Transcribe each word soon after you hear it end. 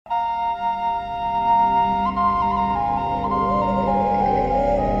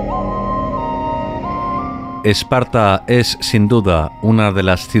Esparta es, sin duda, una de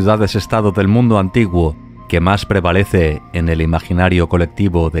las ciudades-estado del mundo antiguo que más prevalece en el imaginario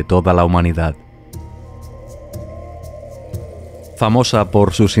colectivo de toda la humanidad. Famosa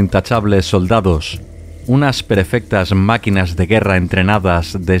por sus intachables soldados, unas perfectas máquinas de guerra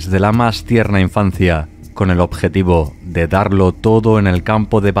entrenadas desde la más tierna infancia con el objetivo de darlo todo en el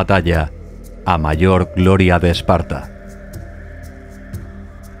campo de batalla, a mayor gloria de Esparta.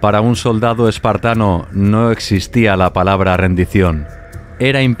 Para un soldado espartano no existía la palabra rendición.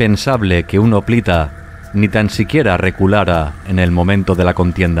 Era impensable que un hoplita ni tan siquiera reculara en el momento de la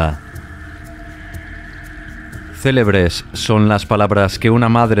contienda. Célebres son las palabras que una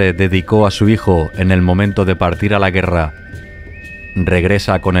madre dedicó a su hijo en el momento de partir a la guerra.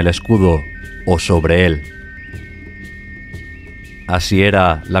 Regresa con el escudo o sobre él. Así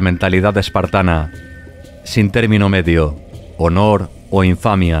era la mentalidad espartana, sin término medio, honor o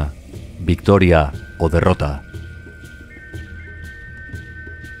infamia, victoria o derrota.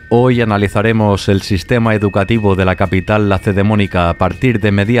 Hoy analizaremos el sistema educativo de la capital lacedemónica a partir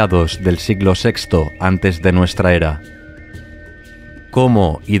de mediados del siglo VI antes de nuestra era.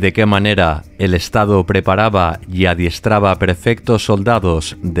 Cómo y de qué manera el Estado preparaba y adiestraba perfectos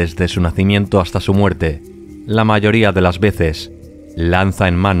soldados desde su nacimiento hasta su muerte, la mayoría de las veces, lanza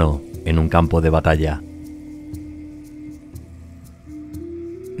en mano en un campo de batalla.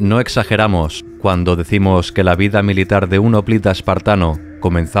 No exageramos cuando decimos que la vida militar de un hoplita espartano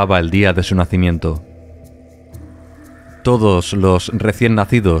comenzaba el día de su nacimiento. Todos los recién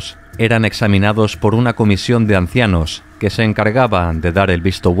nacidos eran examinados por una comisión de ancianos que se encargaban de dar el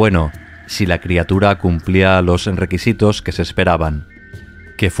visto bueno si la criatura cumplía los requisitos que se esperaban: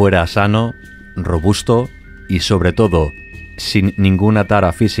 que fuera sano, robusto y, sobre todo, sin ninguna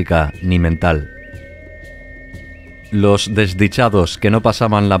tara física ni mental. Los desdichados que no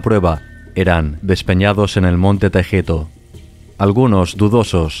pasaban la prueba eran despeñados en el monte Tejeto. Algunos,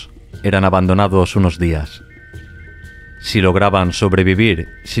 dudosos, eran abandonados unos días. Si lograban sobrevivir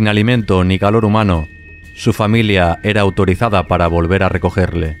sin alimento ni calor humano, su familia era autorizada para volver a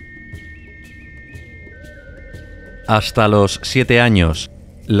recogerle. Hasta los 7 años,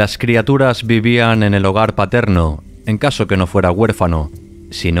 las criaturas vivían en el hogar paterno, en caso que no fuera huérfano.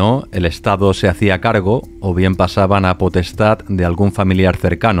 Si no, el Estado se hacía cargo o bien pasaban a potestad de algún familiar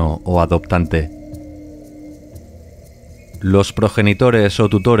cercano o adoptante. Los progenitores o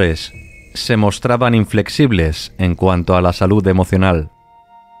tutores se mostraban inflexibles en cuanto a la salud emocional.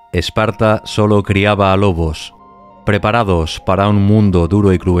 Esparta solo criaba a lobos, preparados para un mundo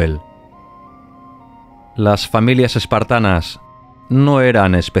duro y cruel. Las familias espartanas no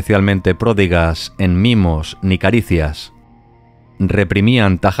eran especialmente pródigas en mimos ni caricias.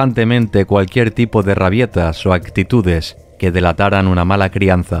 Reprimían tajantemente cualquier tipo de rabietas o actitudes que delataran una mala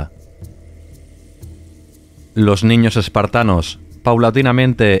crianza. Los niños espartanos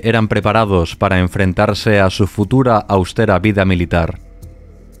paulatinamente eran preparados para enfrentarse a su futura austera vida militar.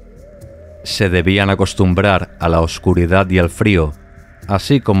 Se debían acostumbrar a la oscuridad y al frío,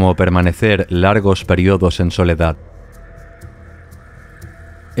 así como permanecer largos periodos en soledad.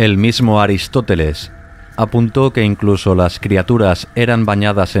 El mismo Aristóteles apuntó que incluso las criaturas eran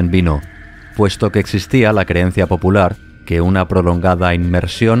bañadas en vino, puesto que existía la creencia popular que una prolongada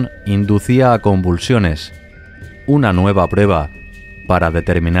inmersión inducía a convulsiones, una nueva prueba para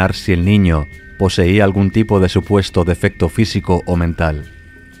determinar si el niño poseía algún tipo de supuesto defecto físico o mental.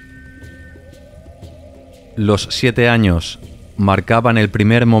 Los 7 años marcaban el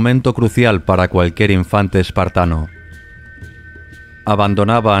primer momento crucial para cualquier infante espartano.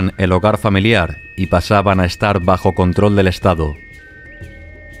 Abandonaban el hogar familiar y pasaban a estar bajo control del Estado.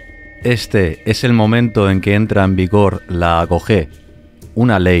 Este es el momento en que entra en vigor la Agoge,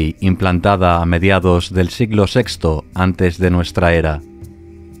 una ley implantada a mediados del siglo VI antes de nuestra era.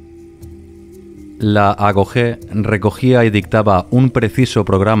 La Agoge recogía y dictaba un preciso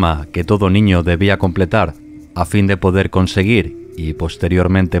programa que todo niño debía completar a fin de poder conseguir y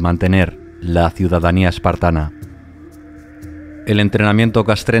posteriormente mantener la ciudadanía espartana. El entrenamiento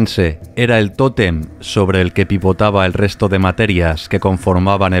castrense era el tótem sobre el que pivotaba el resto de materias que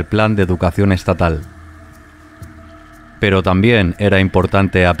conformaban el plan de educación estatal. Pero también era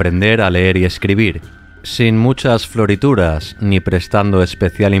importante aprender a leer y escribir, sin muchas florituras ni prestando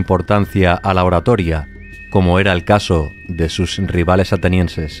especial importancia a la oratoria, como era el caso de sus rivales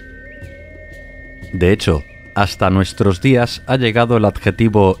atenienses. De hecho, hasta nuestros días ha llegado el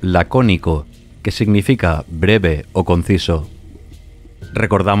adjetivo lacónico, que significa breve o conciso.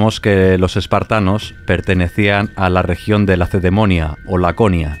 Recordamos que los espartanos pertenecían a la región de Lacedemonia o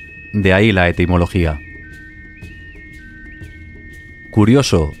Laconia, de ahí la etimología.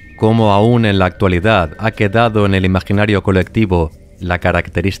 Curioso, cómo aún en la actualidad ha quedado en el imaginario colectivo la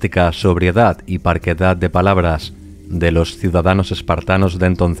característica sobriedad y parquedad de palabras de los ciudadanos espartanos de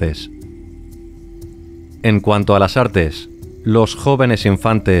entonces. En cuanto a las artes, los jóvenes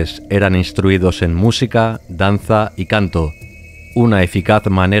infantes eran instruidos en música, danza y canto, una eficaz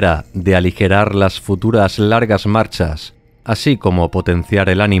manera de aligerar las futuras largas marchas, así como potenciar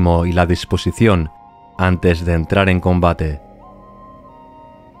el ánimo y la disposición antes de entrar en combate.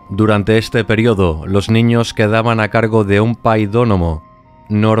 Durante este periodo, los niños quedaban a cargo de un paidónomo,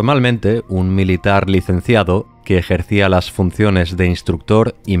 normalmente un militar licenciado que ejercía las funciones de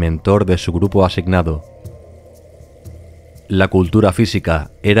instructor y mentor de su grupo asignado. La cultura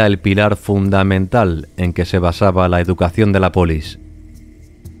física era el pilar fundamental en que se basaba la educación de la polis.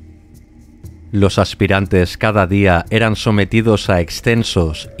 Los aspirantes cada día eran sometidos a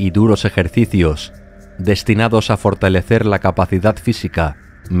extensos y duros ejercicios destinados a fortalecer la capacidad física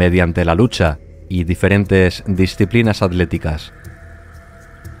mediante la lucha y diferentes disciplinas atléticas.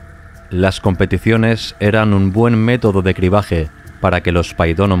 Las competiciones eran un buen método de cribaje para que los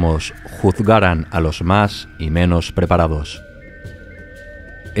paidónomos juzgaran a los más y menos preparados.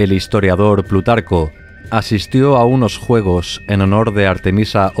 El historiador Plutarco asistió a unos juegos en honor de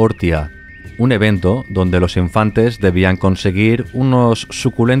Artemisa Ortia, un evento donde los infantes debían conseguir unos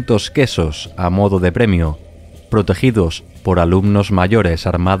suculentos quesos a modo de premio, protegidos por alumnos mayores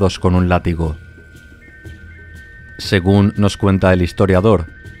armados con un látigo. Según nos cuenta el historiador,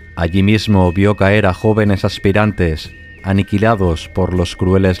 allí mismo vio caer a jóvenes aspirantes aniquilados por los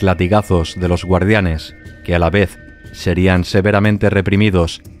crueles latigazos de los guardianes, que a la vez serían severamente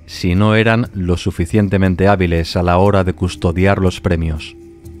reprimidos si no eran lo suficientemente hábiles a la hora de custodiar los premios.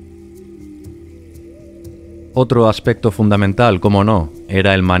 Otro aspecto fundamental, como no,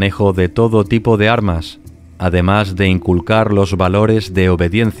 era el manejo de todo tipo de armas, además de inculcar los valores de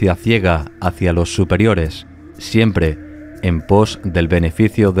obediencia ciega hacia los superiores, siempre en pos del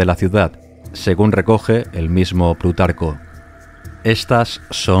beneficio de la ciudad, según recoge el mismo Plutarco. Estas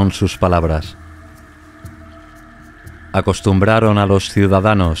son sus palabras. Acostumbraron a los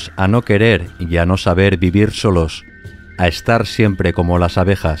ciudadanos a no querer y a no saber vivir solos, a estar siempre como las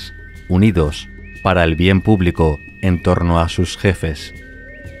abejas, unidos para el bien público en torno a sus jefes.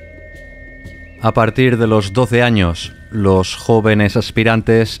 A partir de los 12 años, los jóvenes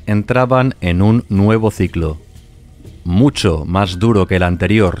aspirantes entraban en un nuevo ciclo, mucho más duro que el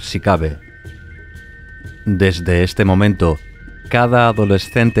anterior, si cabe. Desde este momento, cada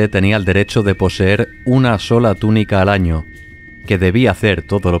adolescente tenía el derecho de poseer una sola túnica al año, que debía hacer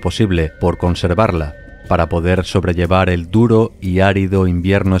todo lo posible por conservarla, para poder sobrellevar el duro y árido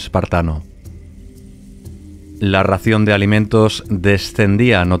invierno espartano. La ración de alimentos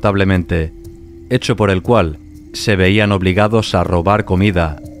descendía notablemente, hecho por el cual se veían obligados a robar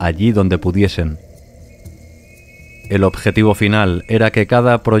comida allí donde pudiesen. El objetivo final era que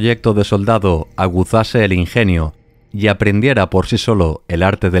cada proyecto de soldado aguzase el ingenio y aprendiera por sí solo el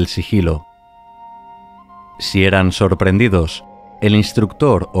arte del sigilo. Si eran sorprendidos, el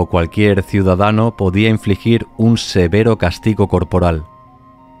instructor o cualquier ciudadano podía infligir un severo castigo corporal,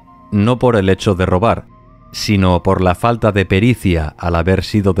 no por el hecho de robar, sino por la falta de pericia al haber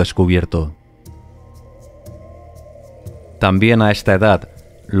sido descubierto. También a esta edad,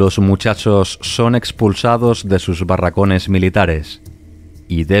 los muchachos son expulsados de sus barracones militares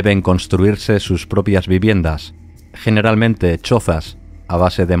y deben construirse sus propias viviendas, generalmente chozas a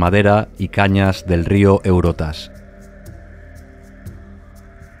base de madera y cañas del río Eurotas.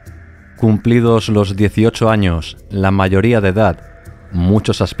 Cumplidos los 18 años, la mayoría de edad,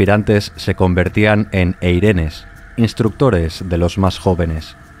 muchos aspirantes se convertían en eirenes, instructores de los más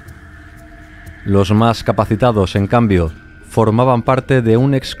jóvenes. Los más capacitados, en cambio, formaban parte de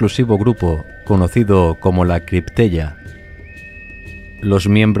un exclusivo grupo conocido como la cripteia. Los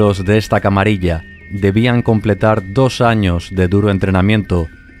miembros de esta camarilla debían completar 2 años de duro entrenamiento,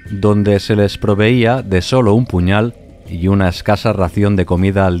 donde se les proveía de solo un puñal y una escasa ración de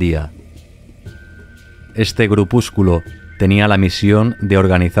comida al día. Este grupúsculo tenía la misión de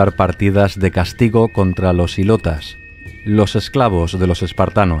organizar partidas de castigo contra los ilotas, los esclavos de los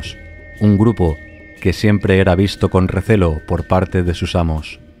espartanos, un grupo que siempre era visto con recelo por parte de sus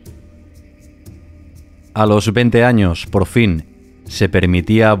amos. A los 20 años, por fin, se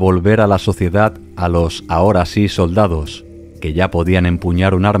permitía volver a la sociedad a los ahora sí soldados, que ya podían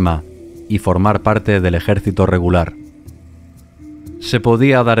empuñar un arma y formar parte del ejército regular. Se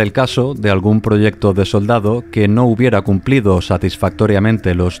podía dar el caso de algún proyecto de soldado que no hubiera cumplido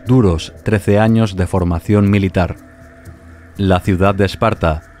satisfactoriamente los duros 13 años de formación militar. La ciudad de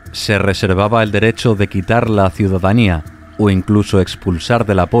Esparta se reservaba el derecho de quitar la ciudadanía o incluso expulsar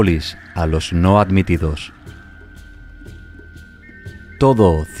de la polis a los no admitidos.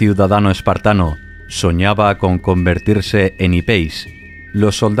 Todo ciudadano espartano soñaba con convertirse en hipéis,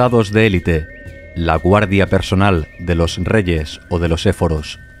 los soldados de élite, la guardia personal de los reyes o de los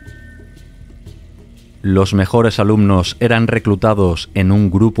éforos. Los mejores alumnos eran reclutados en un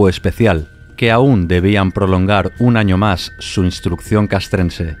grupo especial que aún debían prolongar un año más su instrucción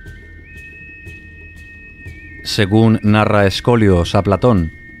castrense. Según narra Escolios a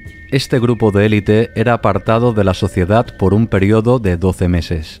Platón, este grupo de élite era apartado de la sociedad por un periodo de 12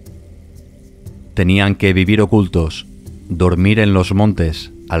 meses. Tenían que vivir ocultos, dormir en los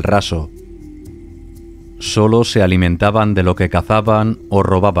montes, al raso. Solo se alimentaban de lo que cazaban o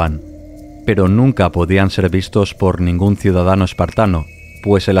robaban, pero nunca podían ser vistos por ningún ciudadano espartano,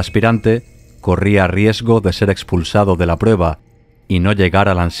 pues el aspirante corría riesgo de ser expulsado de la prueba y no llegar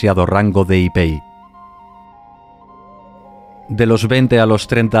al ansiado rango de hipei. De los 20 a los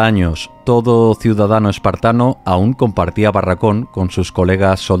 30 años, todo ciudadano espartano aún compartía barracón con sus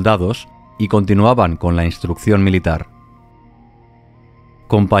colegas soldados y continuaban con la instrucción militar.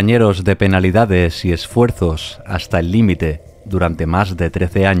 Compañeros de penalidades y esfuerzos hasta el límite durante más de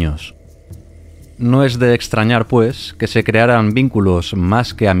 13 años. No es de extrañar, pues, que se crearan vínculos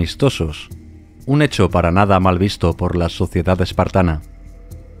más que amistosos, un hecho para nada mal visto por la sociedad espartana.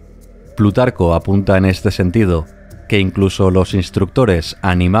 Plutarco apunta en este sentido que incluso los instructores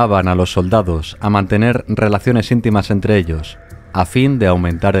animaban a los soldados a mantener relaciones íntimas entre ellos, a fin de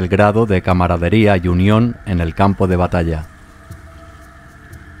aumentar el grado de camaradería y unión en el campo de batalla.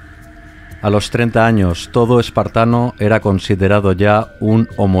 A los 30 años, todo espartano era considerado ya un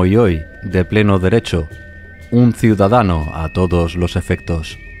homoioi de pleno derecho, un ciudadano a todos los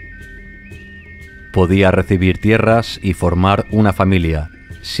efectos. Podía recibir tierras y formar una familia,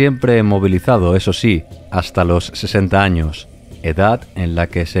 siempre movilizado, eso sí, hasta los 60 años, edad en la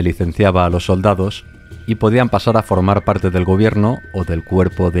que se licenciaba a los soldados y podían pasar a formar parte del gobierno o del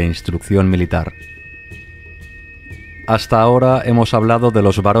cuerpo de instrucción militar. Hasta ahora hemos hablado de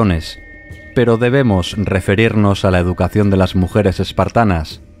los varones, pero debemos referirnos a la educación de las mujeres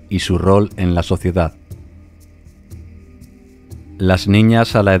espartanas y su rol en la sociedad. Las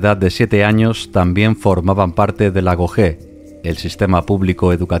niñas a la edad de 7 años también formaban parte del Agoge, el sistema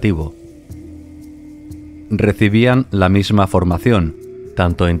público educativo. Recibían la misma formación,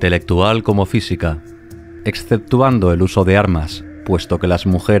 tanto intelectual como física, exceptuando el uso de armas, puesto que las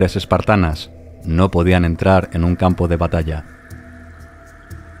mujeres espartanas no podían entrar en un campo de batalla.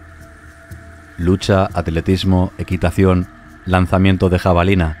 Lucha, atletismo, equitación, lanzamiento de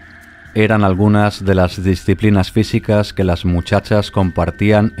jabalina eran algunas de las disciplinas físicas que las muchachas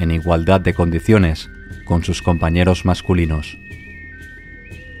compartían en igualdad de condiciones con sus compañeros masculinos.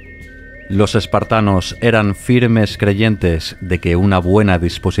 Los espartanos eran firmes creyentes de que una buena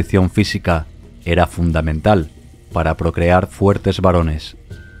disposición física era fundamental para procrear fuertes varones.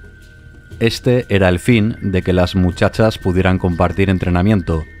 Este era el fin de que las muchachas pudieran compartir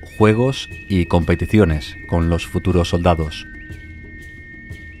entrenamiento, juegos y competiciones con los futuros soldados.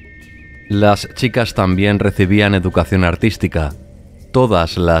 Las chicas también recibían educación artística,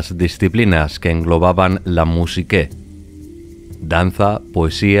 todas las disciplinas que englobaban la musique, danza,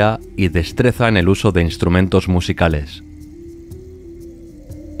 poesía y destreza en el uso de instrumentos musicales.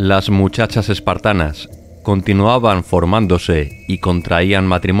 Las muchachas espartanas continuaban formándose y contraían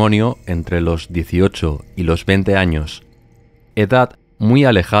matrimonio entre los 18 y los 20 años, edad muy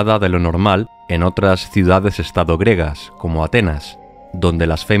alejada de lo normal en otras ciudades-estado griegas, como Atenas, donde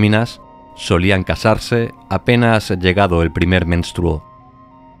las féminas solían casarse apenas llegado el primer menstruo.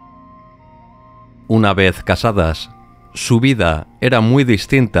 Una vez casadas, su vida era muy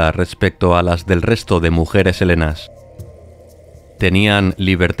distinta respecto a las del resto de mujeres helenas. Tenían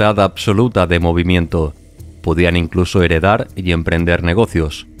libertad absoluta de movimiento, podían incluso heredar y emprender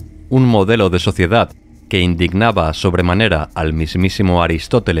negocios, un modelo de sociedad que indignaba sobremanera al mismísimo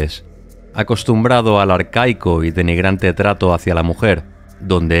Aristóteles, acostumbrado al arcaico y denigrante trato hacia la mujer,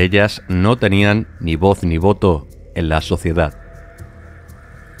 donde ellas no tenían ni voz ni voto en la sociedad.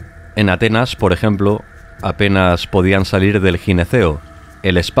 En Atenas, por ejemplo, apenas podían salir del gineceo,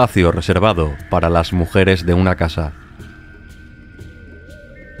 el espacio reservado para las mujeres de una casa.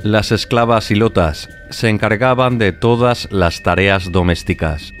 Las esclavas hilotas se encargaban de todas las tareas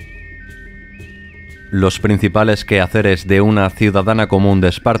domésticas. Los principales quehaceres de una ciudadana común de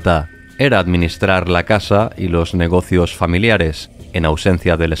Esparta era administrar la casa y los negocios familiares, en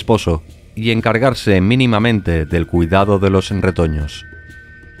ausencia del esposo, y encargarse mínimamente del cuidado de los retoños.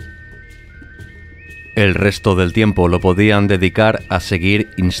 El resto del tiempo lo podían dedicar a seguir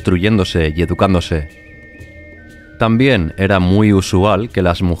instruyéndose y educándose. También era muy usual que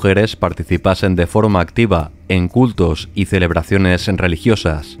las mujeres participasen de forma activa en cultos y celebraciones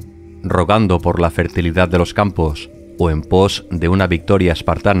religiosas, rogando por la fertilidad de los campos o en pos de una victoria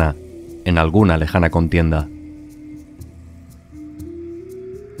espartana en alguna lejana contienda.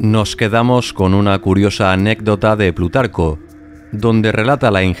 Nos quedamos con una curiosa anécdota de Plutarco, donde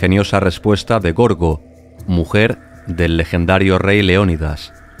relata la ingeniosa respuesta de Gorgo, mujer del legendario rey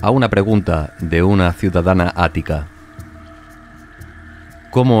Leónidas, a una pregunta de una ciudadana ática.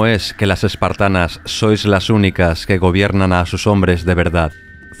 ¿Cómo es que las espartanas sois las únicas que gobiernan a sus hombres de verdad?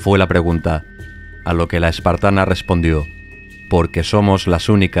 Fue la pregunta, a lo que la espartana respondió: porque somos las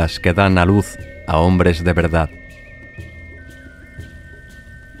únicas que dan a luz a hombres de verdad.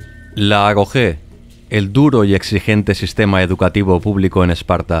 La Agoge, el duro y exigente sistema educativo público en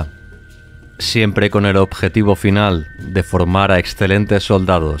Esparta, siempre con el objetivo final de formar a excelentes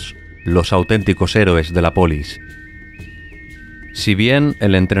soldados, los auténticos héroes de la polis. Si bien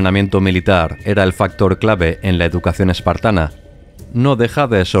el entrenamiento militar era el factor clave en la educación espartana, no deja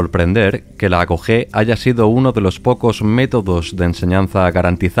de sorprender que la Agoge haya sido uno de los pocos métodos de enseñanza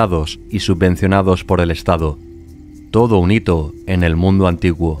garantizados y subvencionados por el Estado. Todo un hito en el mundo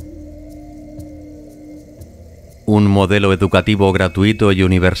antiguo. Un modelo educativo gratuito y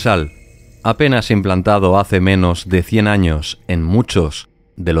universal, apenas implantado hace menos de 100 años en muchos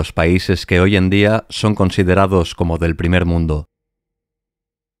de los países que hoy en día son considerados como del primer mundo.